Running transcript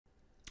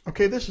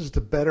Okay, this is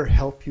to better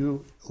help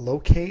you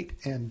locate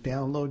and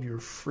download your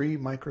free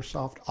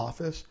Microsoft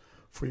Office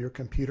for your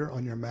computer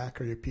on your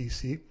Mac or your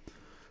PC.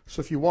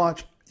 So if you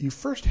watch, you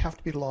first have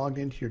to be logged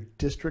into your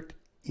district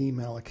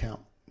email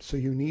account. So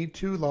you need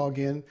to log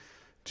in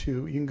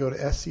to, you can go to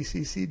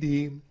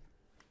SCCCD,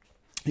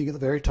 you get at the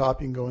very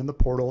top, you can go in the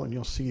portal and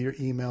you'll see your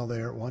email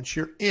there. Once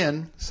you're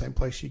in, same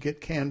place you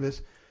get Canvas,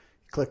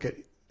 you click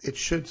it. It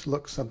should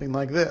look something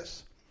like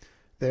this.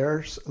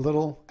 There's a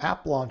little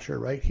app launcher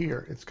right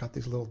here. It's got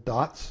these little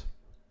dots.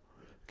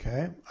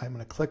 Okay, I'm going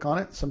to click on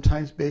it.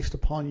 Sometimes based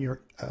upon your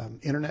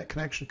internet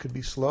connection could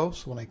be slow.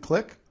 So when I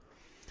click,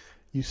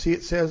 you see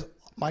it says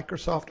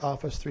Microsoft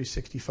Office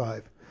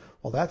 365.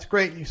 Well, that's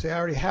great. And you say, I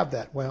already have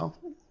that. Well,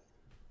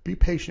 be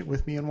patient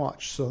with me and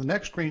watch. So the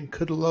next screen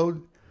could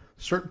load.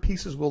 Certain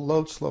pieces will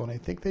load slow, and I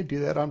think they do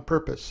that on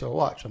purpose. So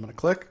watch. I'm going to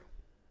click.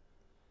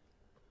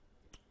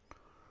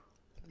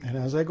 And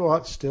as I go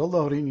out, still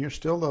loading, you're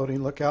still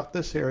loading. Look out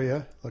this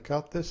area. Look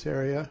out this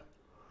area.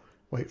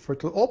 Wait for it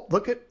to, oh,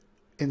 look at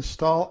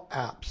install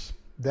apps.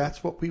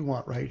 That's what we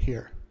want right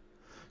here.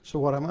 So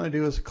what I'm going to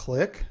do is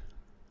click.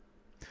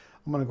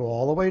 I'm going to go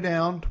all the way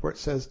down to where it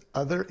says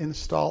other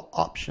install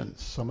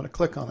options. So I'm going to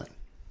click on it.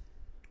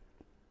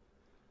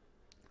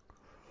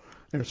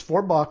 There's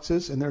 4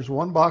 boxes, and there's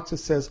one box that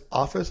says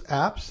Office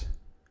Apps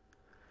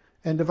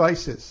and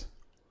Devices.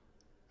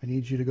 I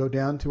need you to go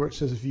down to where it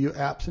says View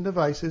Apps and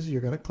Devices.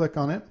 You're going to click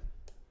on it.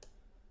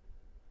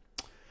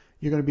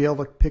 You're going to be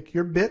able to pick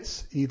your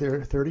bits,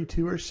 either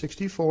 32 or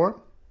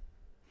 64.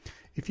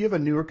 If you have a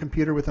newer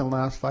computer within the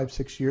last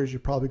 5-6 years,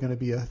 you're probably going to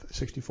be a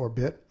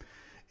 64-bit.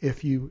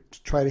 If you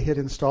try to hit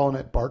install and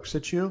it barks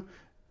at you,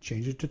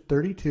 change it to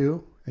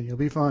 32 and you'll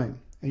be fine.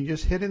 And you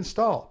just hit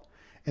install.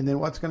 And then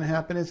what's going to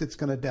happen is it's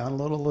going to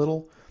download a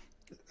little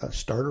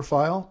starter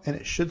file, and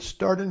it should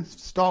start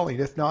installing.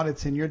 If not,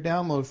 it's in your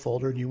download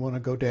folder, and you want to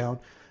go down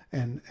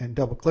and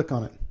double click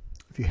on it.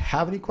 If you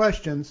have any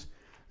questions,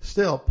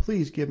 still,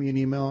 please give me an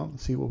email and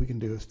see what we can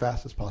do as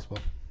fast as possible.